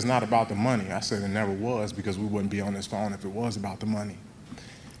 She said, "It's not about the money." I said, "It never was, because we wouldn't be on this phone if it was about the money."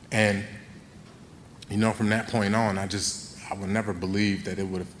 And, from that point on, I would never believe that it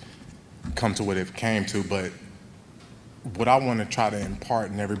would have come to what it came to. But what I want to try to impart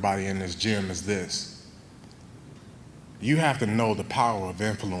in everybody in this gym is this. You have to know the power of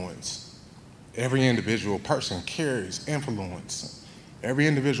influence. Every individual person carries influence. Every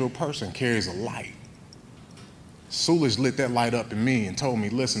individual person carries a light. Sulich lit that light up in me and told me,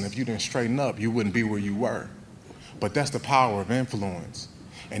 "Listen, if you didn't straighten up, you wouldn't be where you were." But that's the power of influence.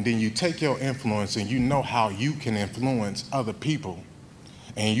 And then you take your influence and you know how you can influence other people,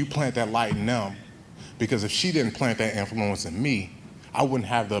 and you plant that light in them. Because if she didn't plant that influence in me, I wouldn't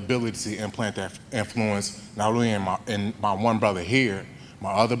have the ability to implant that influence not only in my one brother here,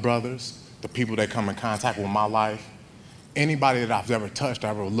 my other brothers, the people that come in contact with my life, anybody that I've ever touched,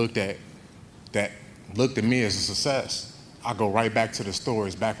 I've ever looked at, that looked at me as a success. I go right back to the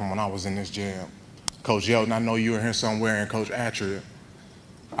stories back from when I was in this gym. Coach Yeldon, I know you were here somewhere, and Coach Atria.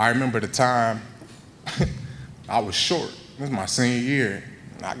 I remember the time I was short. This was my senior year.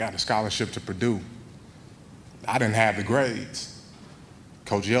 I got a scholarship to Purdue. I didn't have the grades.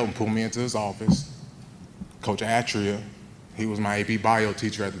 Coach Yeldon pulled me into his office. Coach Atria, he was my AP bio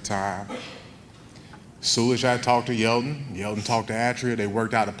teacher at the time. Sulich had talked to Yeldon. Yeldon talked to Atria. They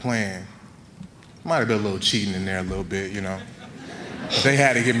worked out a plan. Might have been a little cheating in there a little bit, But they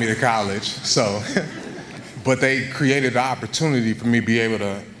had to get me to college, so. But they created the opportunity for me to be able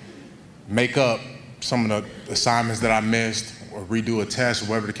to make up some of the assignments that I missed, or redo a test, or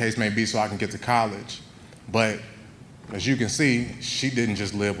whatever the case may be, so I can get to college. But as you can see, she didn't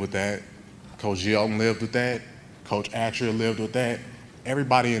just live with that. Coach Yeldon lived with that. Coach Atria lived with that.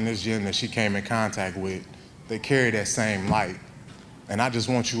 everybody in this gym that she came in contact with, they carry that same light. And I just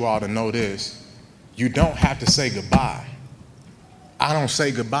want you all to know this. You don't have to say goodbye. I don't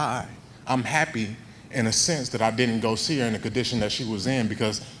say goodbye. I'm happy in a sense that I didn't go see her in the condition that she was in,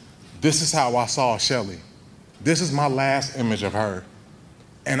 because this is how I saw Shelly. This is my last image of her.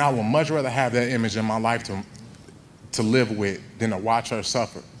 And I would much rather have that image in my life to live with than to watch her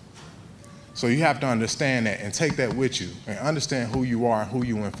suffer. So you have to understand that and take that with you and understand who you are and who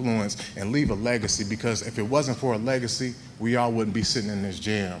you influence and leave a legacy, because if it wasn't for a legacy, we all wouldn't be sitting in this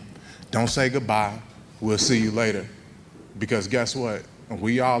gym. Don't say goodbye. We'll see you later. Because guess what?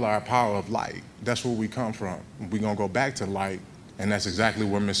 We all are a power of light. That's where we come from. We're going to go back to light, and that's exactly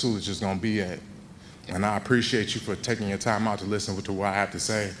where Ms. Sulich is going to be at. And I appreciate you for taking your time out to listen to what I have to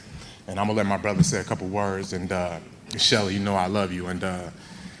say. And I'm going to let my brother say a couple words. And Shelly, you know I love you. And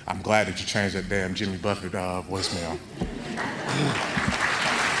I'm glad that you changed that damn Jimmy Buffett voicemail.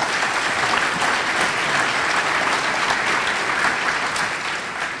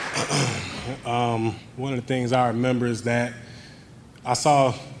 One of the things I remember is that I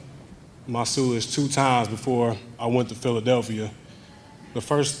saw my Sulich 2 times before I went to Philadelphia. The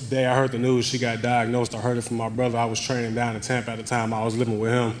first day I heard the news she got diagnosed, I heard it from my brother. I was training down in Tampa at the time. I was living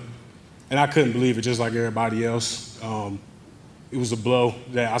with him. And I couldn't believe it, just like everybody else. It was a blow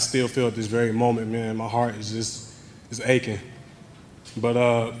that I still feel at this very moment, man. My heart is aching.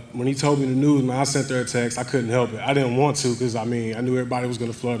 But when he told me the news, man, I sent her a text. I couldn't help it. I didn't want to, because I knew everybody was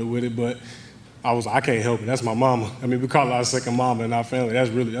going to flood her with it, but I can't help it. That's my mama. I mean, we call her our second mama in our family.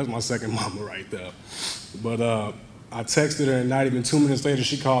 That's my second mama right there. But I texted her, and not even 2 minutes later,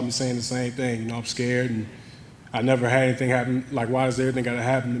 she called me saying the same thing. You know, I'm scared, and I never had anything happen. Like, why does everything got to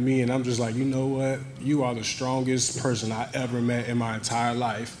happen to me? And I'm just like, you know what? You are the strongest person I ever met in my entire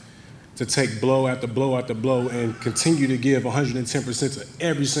life to take blow after blow after blow and continue to give 110% to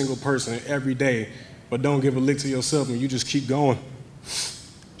every single person every day, but don't give a lick to yourself and you just keep going.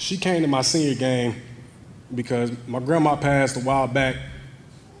 She came to my senior game because my grandma passed a while back,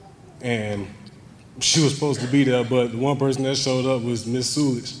 and she was supposed to be there, but the one person that showed up was Miss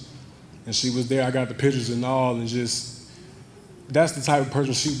Sulich. And she was there. I got the pictures and all, and just, that's the type of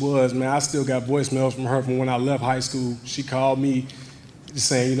person she was, man. I still got voicemails from her from when I left high school. She called me just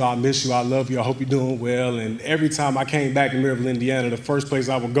saying, you know, I miss you, I love you, I hope you're doing well. And every time I came back to Merrillville, Indiana, the first place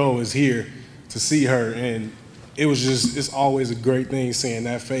I would go is here to see her. And it was just, it's always a great thing seeing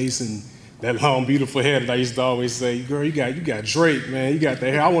that face and that long, beautiful hair that I used to always say, girl, you got Drake, man, you got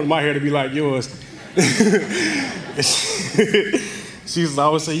that hair. I wanted my hair to be like yours. She used to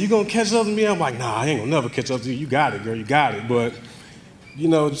always say, you gonna catch up to me? I'm like, nah, I ain't gonna never catch up to you. You got it, girl, you got it. But, you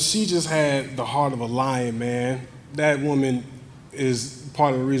know, she just had the heart of a lion, man. That woman is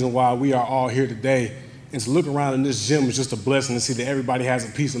part of the reason why we are all here today. And to look around in this gym is just a blessing to see that everybody has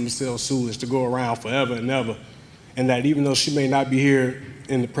a piece of Michelle Sulich to go around forever and ever. And that even though she may not be here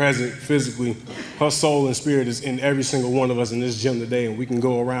in the present physically, her soul and spirit is in every single one of us in this gym today, and we can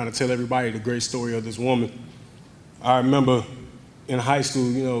go around and tell everybody the great story of this woman. I remember in high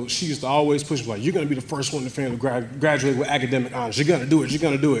school, you know, she used to always push me like, you're gonna be the first one in the family to graduate with academic honors. You're gonna do it, you're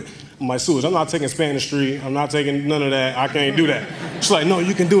gonna do it. I'm like, Sulich, I'm not taking Spanish 3, I'm not taking none of that, I can't do that. She's like, no,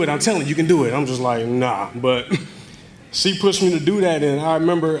 you can do it, I'm telling you, you can do it. I'm just like, nah, but she pushed me to do that, and I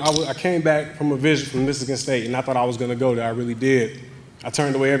remember I came back from a visit from Michigan State, and I thought I was gonna go there, I really did. I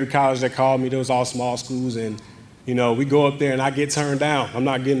turned away every college that called me. There was all small schools, and you know, we go up there and I get turned down. I'm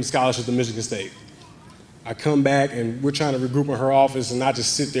not getting a scholarship to Michigan State. I come back and we're trying to regroup in her office, and I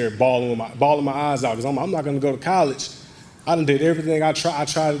just sit there bawling my eyes out because I'm not gonna go to college. I done did everything I tried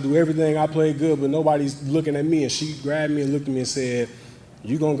to do everything, I played good, but nobody's looking at me. And she grabbed me and looked at me and said,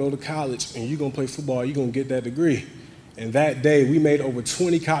 you're gonna go to college and you're gonna play football, you're gonna get that degree. And that day, we made over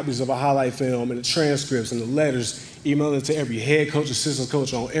 20 copies of a highlight film and the transcripts and the letters, emailing it to every head coach, assistant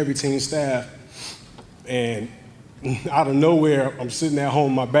coach on every team staff. And out of nowhere, I'm sitting at home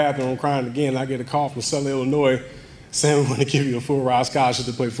in my bathroom crying again, and I get a call from Southern Illinois saying we want to give you a full ride scholarship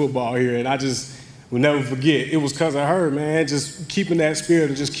to play football here. And I just will never forget. It was because of her, man, just keeping that spirit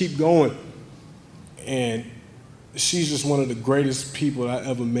and just keep going. And she's just one of the greatest people I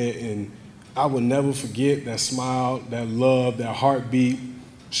ever met, and I will never forget that smile, that love, that heartbeat.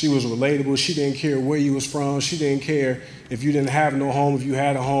 She was relatable. She didn't care where you was from. She didn't care if you didn't have no home, if you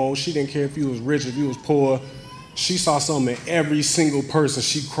had a home. She didn't care if you was rich, if you was poor. She saw something in every single person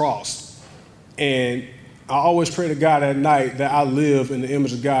she crossed. And I always pray to God at night that I live in the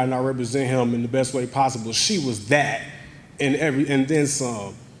image of God and I represent him in the best way possible. She was that and then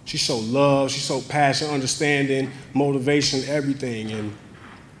some. She showed love, she showed passion, understanding, motivation, everything. And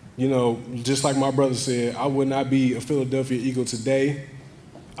You know, just like my brother said, I would not be a Philadelphia Eagle today.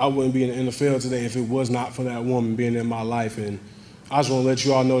 I wouldn't be in the NFL today if it was not for that woman being in my life. And I just want to let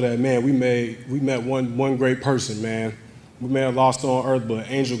you all know that, man, we met one great person, man. We may have lost on earth, but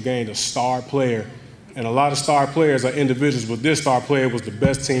Angel gained a star player. And a lot of star players are individuals, but this star player was the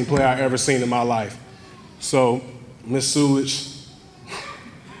best team player I ever seen in my life. So, Miss Sulich,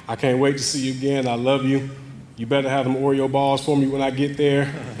 I can't wait to see you again. I love you. You better have them Oreo balls for me when I get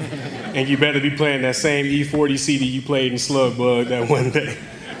there. And you better be playing that same E40 CD you played in Slug Bug that one day.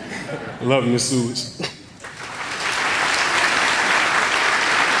 I love you, Miss Sulich.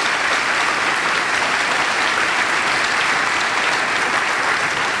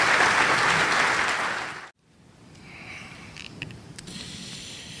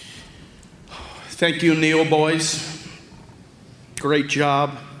 Thank you, Neil boys. Great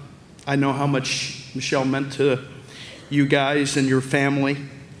job. I know how much Michelle meant to you guys and your family.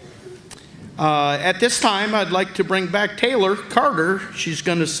 At this time, I'd like to bring back Taylor Carter. She's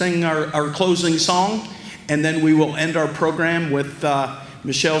going to sing our closing song, and then we will end our program with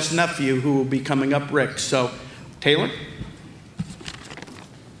Michelle's nephew, who will be coming up, Rick. So, Taylor?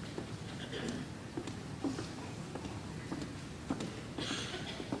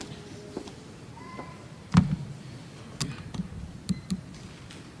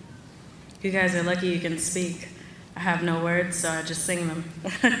 You guys are lucky you can speak. I have no words, so I just sing them.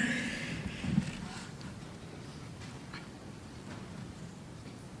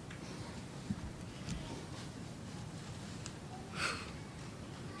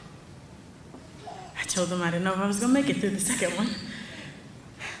 I told them I didn't know if I was going to make it through the second one.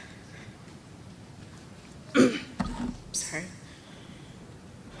 Sorry.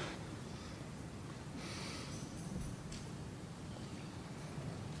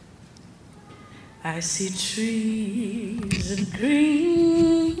 I see trees of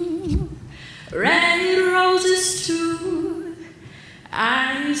green, red roses too.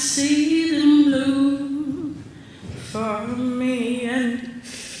 I see them bloom for me and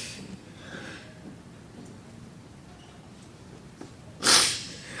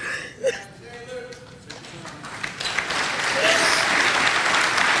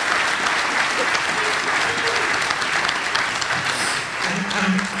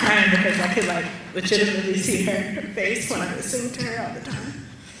because I could legitimately see her face when I would sing to her all the time.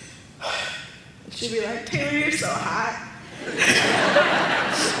 She'd be like, "Taylor, you're so hot."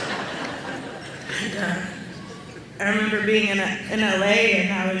 And, I remember being in LA,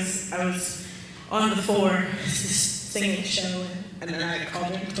 and I was on the 4 singing show, and then I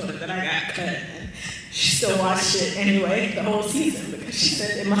called her and told her that I got cut, and she still watched it anyway the whole season because she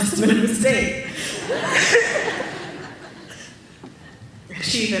said it must have been a mistake.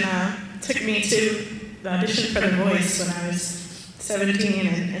 She even took me to the audition for The Voice when I was 17,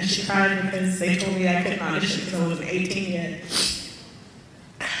 and she cried because they told me I couldn't audition because I wasn't 18 yet.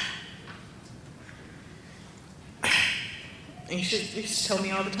 And she used to tell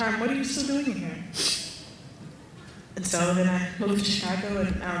me all the time, "What are you still doing in here?" And so then I moved to Chicago,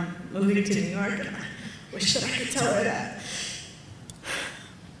 and now I'm moving to New York, and I wish that I could tell her that.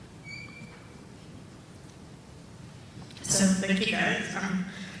 So thank you guys.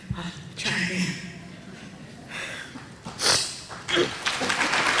 I'll try again.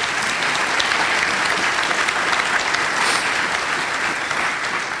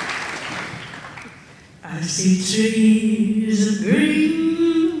 I see trees of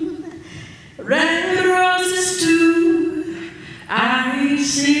green, red roses too. I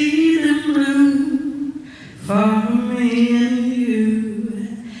see them bloom for me and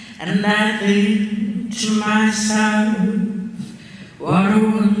you, and I think to myself, what a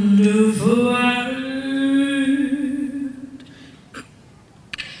wonderful world.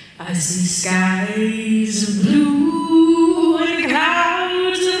 I see skies of blue and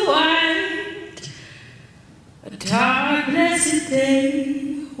clouds of white, a dark blessed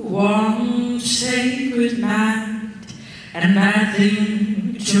day, warm sacred night, and I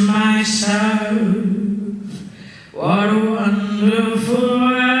think to myself, what a wonderful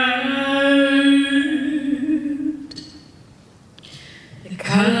world. The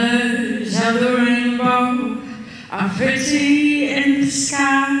colors of the rainbow are pretty in the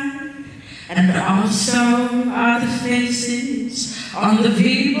sky, and also are the faces on the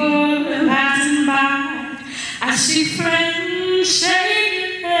people passing by. I see friends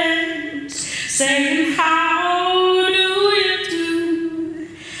shaking hands, saying, "How do you do?"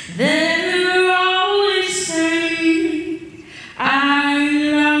 They're always saying, "I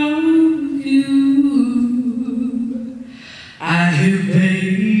love you." I hear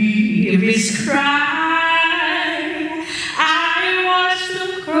babies cry, I watch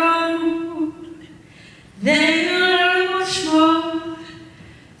them cry.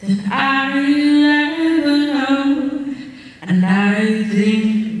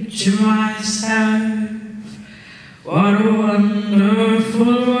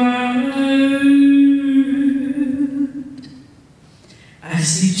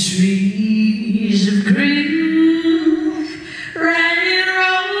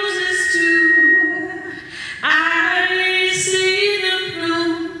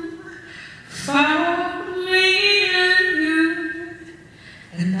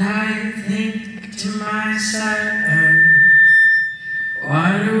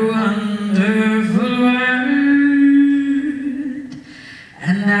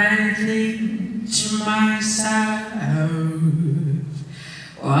 And I think to myself,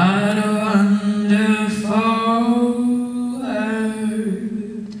 what a wonderful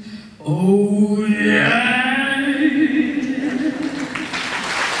world. Oh yeah.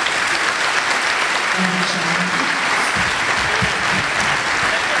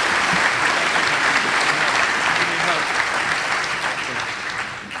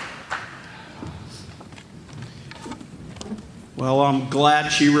 Well, I'm glad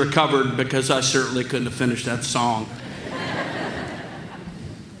she recovered because I certainly couldn't have finished that song.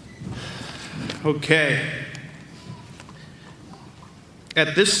 Okay.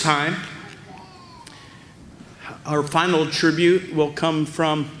 At this time, our final tribute will come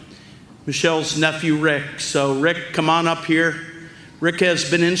from Michelle's nephew, Rick. So, Rick, come on up here. Rick has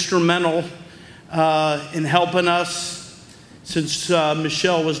been instrumental in helping us since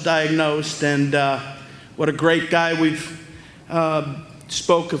Michelle was diagnosed, and what a great guy. We've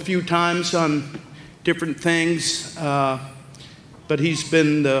spoke a few times on different things, but he's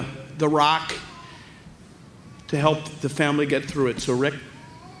been the rock to help the family get through it. So, Rick.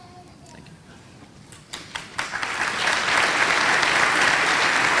 Thank you.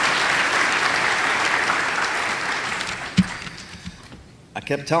 I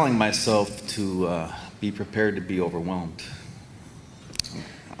kept telling myself to be prepared to be overwhelmed.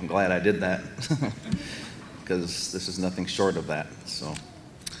 I'm glad I did that. Because this is nothing short of that. So,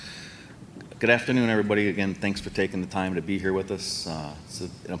 good afternoon, everybody. Again, thanks for taking the time to be here with us. It's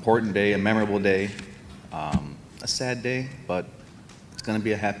an important day, a memorable day, a sad day, but it's going to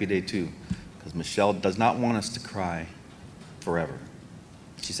be a happy day too, because Michelle does not want us to cry forever.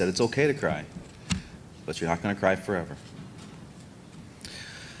 She said it's okay to cry, but you're not going to cry forever.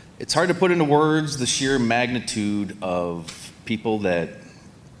 It's hard to put into words the sheer magnitude of people that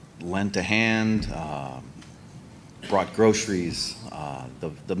lent a hand, brought groceries,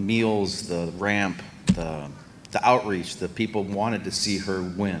 the meals, the ramp, the outreach. The people wanted to see her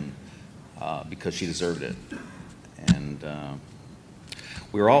win because she deserved it. And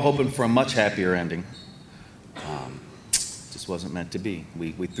we were all hoping for a much happier ending. Just wasn't meant to be.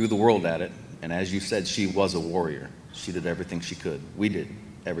 We threw the world at it, and as you said, she was a warrior. She did everything she could. We did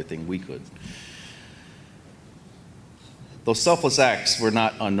everything we could. Those selfless acts were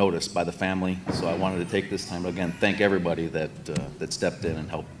not unnoticed by the family, so I wanted to take this time to again thank everybody that stepped in and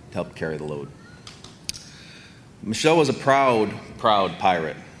helped carry the load. Michelle was a proud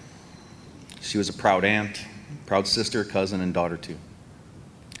pirate. She was a proud aunt, proud sister, cousin, and daughter too.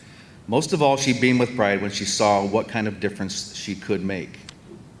 Most of all, she beamed with pride when she saw what kind of difference she could make.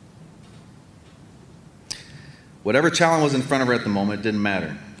 Whatever challenge was in front of her at the moment, it didn't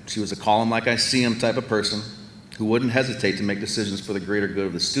matter. She was a call 'em like I see 'em type of person who wouldn't hesitate to make decisions for the greater good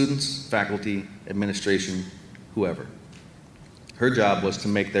of the students, faculty, administration, whoever. Her job was to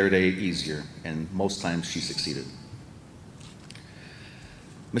make their day easier, and most times she succeeded.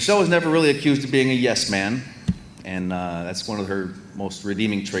 Michelle was never really accused of being a yes man, and that's one of her most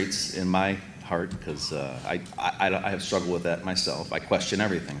redeeming traits in my heart, because I have struggled with that myself. I question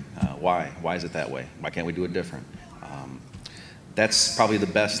everything. Why? Why is it that way? Why can't we do it different? That's probably the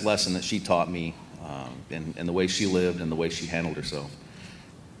best lesson that she taught me, in the way she lived and the way she handled herself.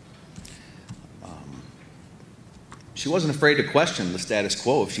 She wasn't afraid to question the status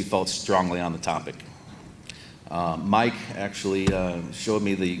quo if she felt strongly on the topic. Mike actually showed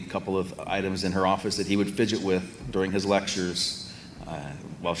me the couple of items in her office that he would fidget with during his lectures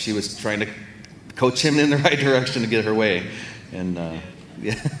while she was trying to coach him in the right direction to get her way. And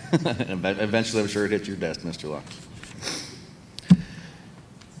yeah, eventually I'm sure it hit your desk, Mr. Locke.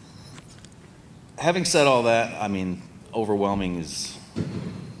 Having said all that, I mean, overwhelming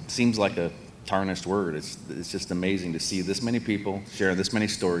seems like a tarnished word. It's just amazing to see this many people sharing this many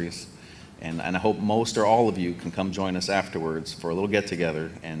stories, and I hope most or all of you can come join us afterwards for a little get-together,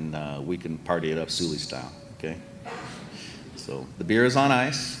 and we can party it up Sulich style, okay? So the beer is on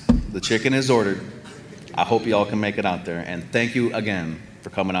ice, the chicken is ordered. I hope you all can make it out there, and thank you again for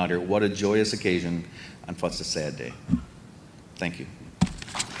coming out here. What a joyous occasion on what's a sad day. Thank you.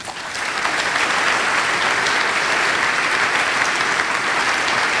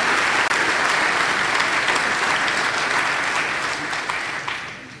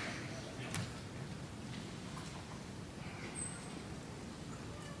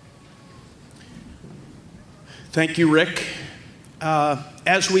 Thank you, Rick.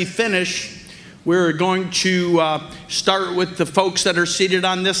 As we finish, we're going to start with the folks that are seated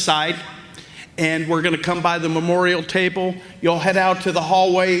on this side, and we're going to come by the memorial table. You'll head out to the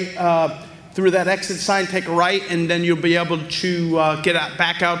hallway through that exit sign, take a right, and then you'll be able to get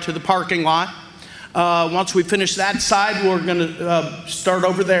back out to the parking lot. Once we finish that side, we're going to start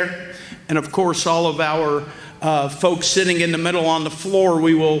over there. And of course, all of our folks sitting in the middle on the floor,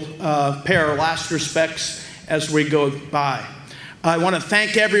 we will pay our last respects as we go by. I want to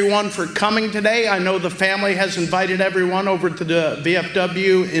thank everyone for coming today. I know the family has invited everyone over to the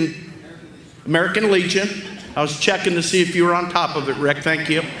VFW in American Legion. I was checking to see if you were on top of it, Rick. Thank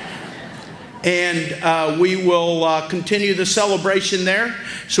you. And we will continue the celebration there.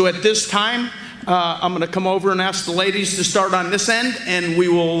 So at this time, I'm going to come over and ask the ladies to start on this end, and we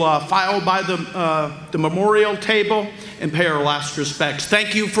will file by the memorial table and pay our last respects.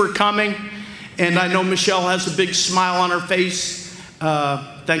 Thank you for coming, and I know Michelle has a big smile on her face.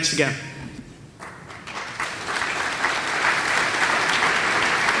 Thanks again.